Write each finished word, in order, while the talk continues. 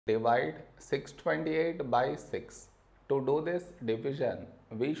Divide 628 by 6. To do this division,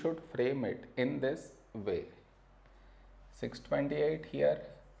 we should frame it in this way. 628 here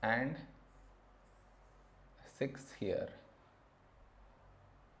and 6 here.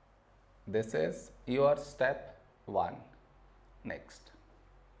 This is your step 1. Next.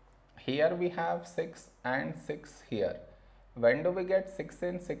 Here we have 6 and 6 here. When do we get 6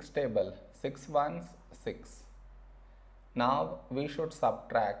 in 6 table? 6 ones 6. Now we should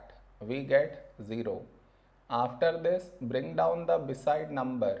subtract. We get 0. After this, bring down the beside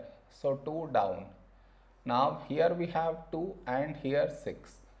number. So 2 down. Now here we have 2 and here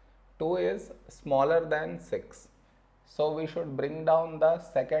 6. 2 is smaller than 6. So we should bring down the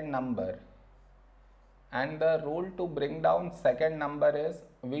second number. And the rule to bring down second number is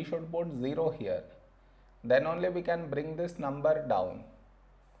we should put 0 here. Then only we can bring this number down.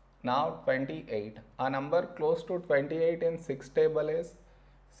 Now 28. A number close to 28 in 6 table is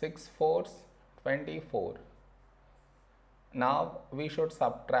 6 fours 24. Now we should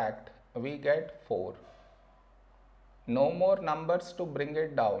subtract. We get 4. No more numbers to bring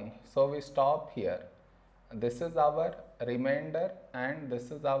it down. So we stop here. This is our remainder and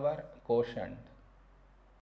this is our quotient.